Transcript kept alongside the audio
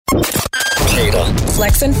Kater.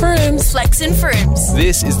 Flex and Frooms. Flex and Frooms.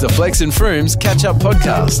 This is the Flex and Frooms Catch-Up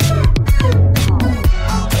Podcast.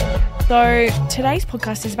 So today's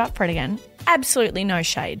podcast is about Fred again. Absolutely no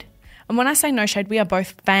shade. And when I say no shade, we are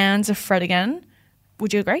both fans of Fred again.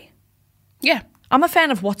 Would you agree? Yeah. I'm a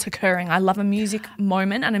fan of what's occurring. I love a music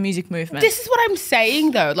moment and a music movement. This is what I'm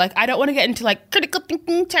saying, though. Like, I don't want to get into, like, critical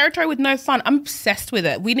thinking territory with no fun. I'm obsessed with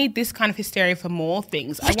it. We need this kind of hysteria for more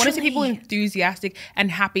things. I want to see people enthusiastic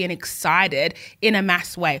and happy and excited in a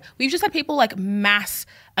mass way. We've just had people, like, mass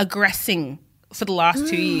aggressing for the last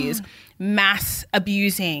 2 years, mass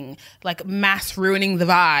abusing, like, mass ruining the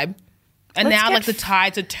vibe. And now, like, the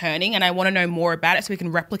tides are turning, and I want to know more about it so we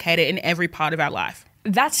can replicate it in every part of our life.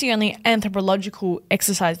 That's the only anthropological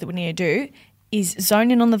exercise that we need to do is zone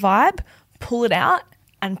in on the vibe, pull it out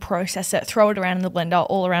and process it, throw it around in the blender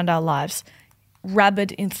all around our lives.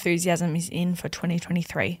 Rabid enthusiasm is in for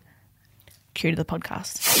 2023. Cue to the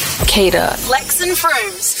podcast. Kater. Flex and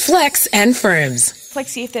Frooms. Flex and Frooms.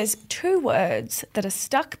 Flexi, if there's two words that are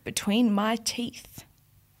stuck between my teeth,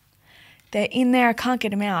 they're in there, I can't get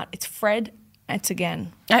them out. It's Fred, it's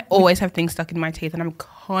again. I always have things stuck in my teeth and I'm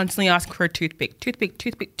constantly asking for a toothpick. Please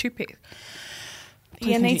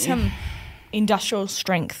You need some industrial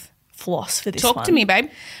strength floss for this one. Talk to me, babe.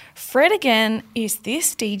 Fred again is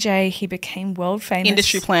this DJ. He became world famous.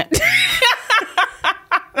 Industry plant.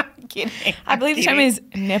 Kidding. I believe the term is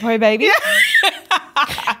Nepo baby.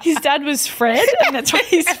 His dad was Fred, and that's why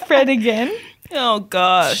he's Fred again. Oh,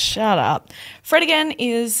 gosh. Shut up. Fred again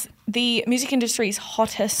is the music industry's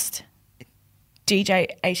hottest DJ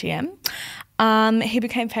ATM. He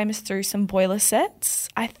became famous through some boiler sets,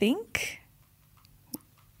 I think.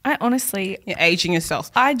 I honestly... You're aging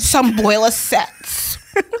yourself. I'd Some boiler sets.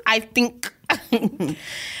 I think... No,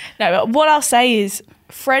 but what I'll say is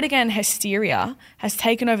Fred again hysteria has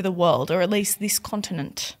taken over the world, or at least this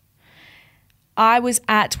continent.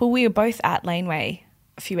 We were both at Laneway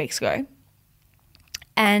a few weeks ago.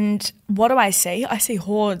 And what do I see? I see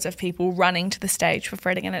hordes of people running to the stage for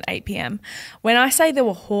Fred again at 8 p.m. When I say there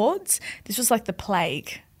were hordes, this was like the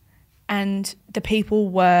plague. And the people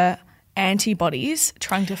were antibodies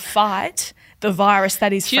trying to fight the virus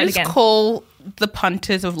that is Fred again. Just call the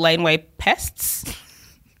punters of Laneway pests.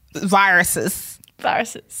 Viruses.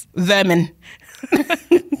 Vermin.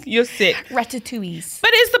 You're sick. Ratatouilles.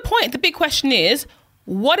 But is the point, the big question is,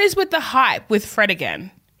 what is with the hype with Fred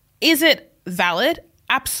again? Is it valid?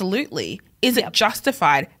 Absolutely. Is it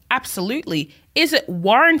justified? Absolutely. Is it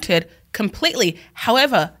warranted? Completely.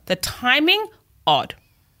 However, the timing, odd.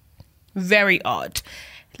 Very odd.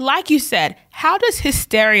 Like you said, how does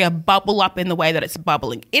hysteria bubble up in the way that it's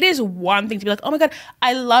bubbling? It is one thing to be like, oh my God,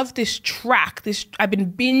 I love this track. I've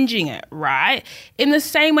been binging it, right? In the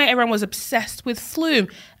same way everyone was obsessed with Flume,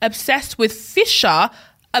 obsessed with Fisher,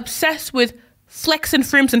 obsessed with Flex and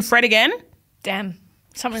Frooms and Fred again. Damn.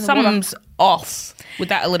 Something's off with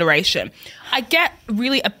that alliteration. I get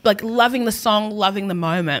really like loving the song, loving the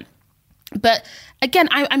moment. But again,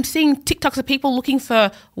 I'm seeing TikToks of people looking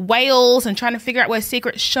for whales and trying to figure out where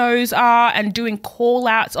secret shows are and doing call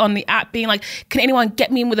outs on the app being like, can anyone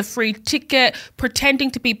get me in with a free ticket?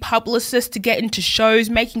 Pretending to be publicists to get into shows,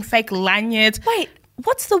 making fake lanyards. Wait,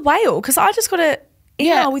 what's the whale? Because I just got a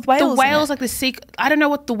email with whales. The whales, like the secret. I don't know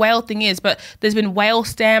what the whale thing is, but there's been whale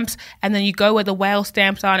stamps, and then you go where the whale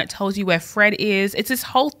stamps are, and it tells you where Fred is. It's this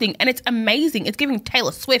whole thing, and it's amazing. It's giving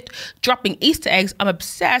Taylor Swift dropping Easter eggs. I'm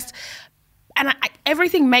obsessed, and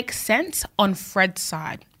everything makes sense on Fred's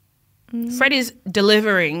side. Fred is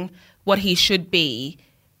delivering what he should be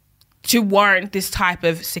to warrant this type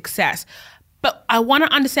of success. But I want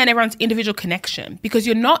to understand everyone's individual connection, because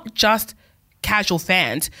you're not just casual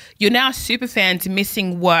fans. You're now super fans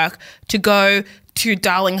missing work to go to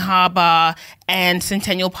Darling Harbour and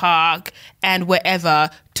Centennial Park and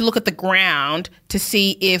wherever to look at the ground to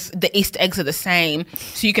see if the Easter eggs are the same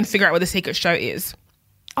so you can figure out where the secret show is.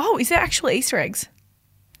 Oh, is there actual Easter eggs?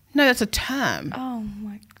 No, that's a term. Oh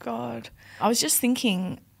my God. I was just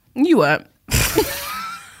thinking. You weren't.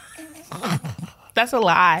 That's a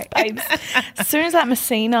lie. As soon as that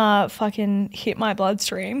Messina fucking hit my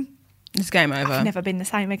bloodstream, it's game over. I've never been the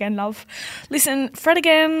same again, love. Listen, Fred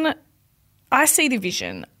again, I see the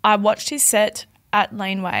vision. I watched his set at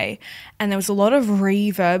Laneway and there was a lot of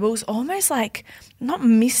reverbals, almost like not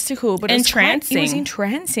mystical, but entrancing. It was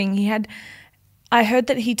entrancing. I heard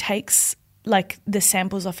that he takes like the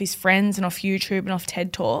samples off his friends and off YouTube and off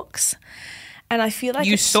TED Talks. And I feel like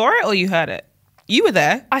you saw it or you heard it? You were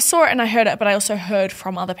there. I saw it and I heard it, but I also heard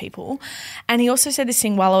from other people. And he also said this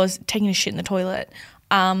thing while I was taking a shit in the toilet.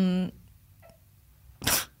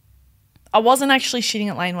 I wasn't actually shitting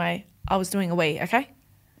at Laneway. I was doing a wee, okay?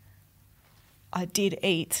 I did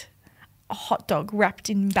eat a hot dog wrapped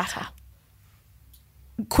in batter.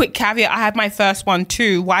 Quick caveat, I had my first one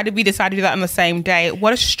too. Why did we decide to do that on the same day?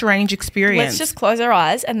 What a strange experience. Let's just close our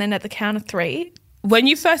eyes and then at the count of 3. When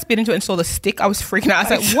you first bit into it and saw the stick, I was freaking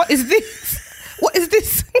out. I was like, what is this? What is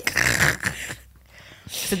this?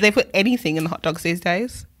 Did they put anything in the hot dogs these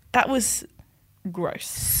days? That was gross.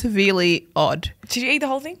 Severely odd. Did you eat the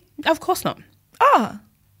whole thing? Of course not. Ah,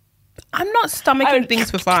 I'm not stomaching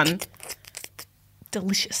things for fun.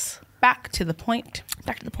 delicious. Back to the point.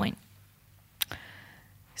 Back to the point.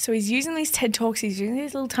 So he's using these TED Talks, he's using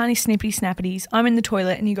these little tiny snippety snappities. I'm in the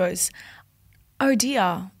toilet and he goes, oh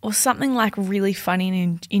dear, or something like really funny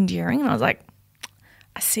and endearing. And I was like,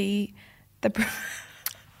 I see the...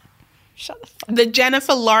 Shut the fuck up. The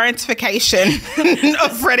Jennifer Lawrence-fication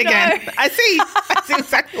of Fred again. I see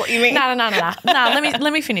exactly what you mean. No.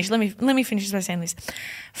 Let me finish. Let me finish by saying this.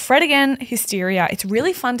 Fred again, hysteria. It's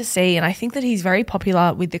really fun to see, and I think that he's very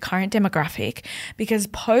popular with the current demographic because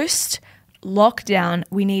post-lockdown,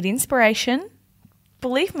 we need inspiration.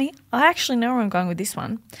 Believe me, I actually know where I'm going with this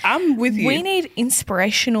one. I'm with you. We need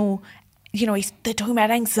inspirational. You know, they're talking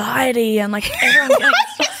about anxiety and like everyone.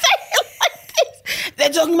 They're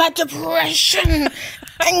talking about depression,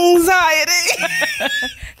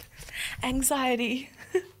 anxiety,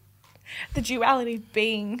 the duality of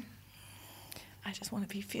being. I just want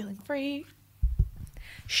to be feeling free,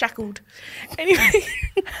 shackled. Anyway,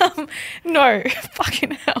 no,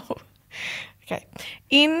 fucking hell. Okay,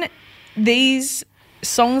 in these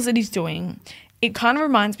songs that he's doing, it kind of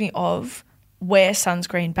reminds me of Wear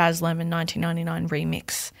Sunscreen, Baz Luhrmann 1999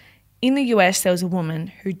 remix. In the US, there was a woman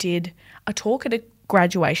who did a talk at a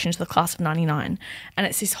graduation to the class of 99, and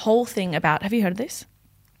it's this whole thing about, have you heard of this?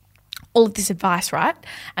 All of this advice, right?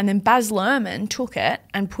 And then Baz Luhrmann took it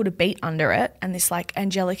and put a beat under it and this like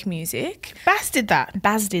angelic music. Baz did that.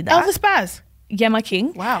 Elvis Baz. Yeah, my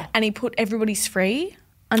king. Wow. And he put Everybody's Free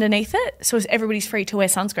underneath it. So it's Everybody's Free to wear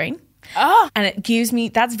sunscreen. Oh. And it gives me,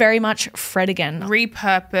 that's very much Fred again.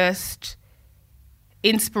 Repurposed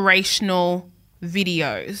inspirational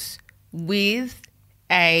videos with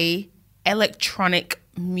a electronic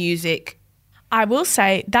music. I will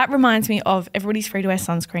say that reminds me of Everybody's Free to Wear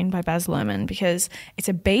Sunscreen by Baz Luhrmann because it's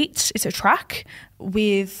a beat, it's a track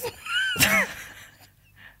with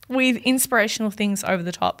with inspirational things over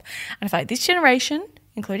the top. And I feel like this generation,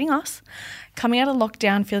 including us, coming out of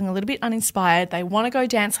lockdown feeling a little bit uninspired, they want to go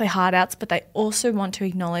dance their heart outs, but they also want to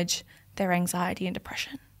acknowledge their anxiety and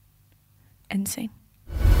depression. End scene.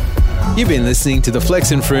 You've been listening to the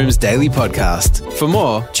Flex and Frooms Daily Podcast. For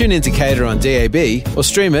more, tune in to Cater on DAB or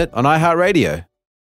stream it on iHeartRadio.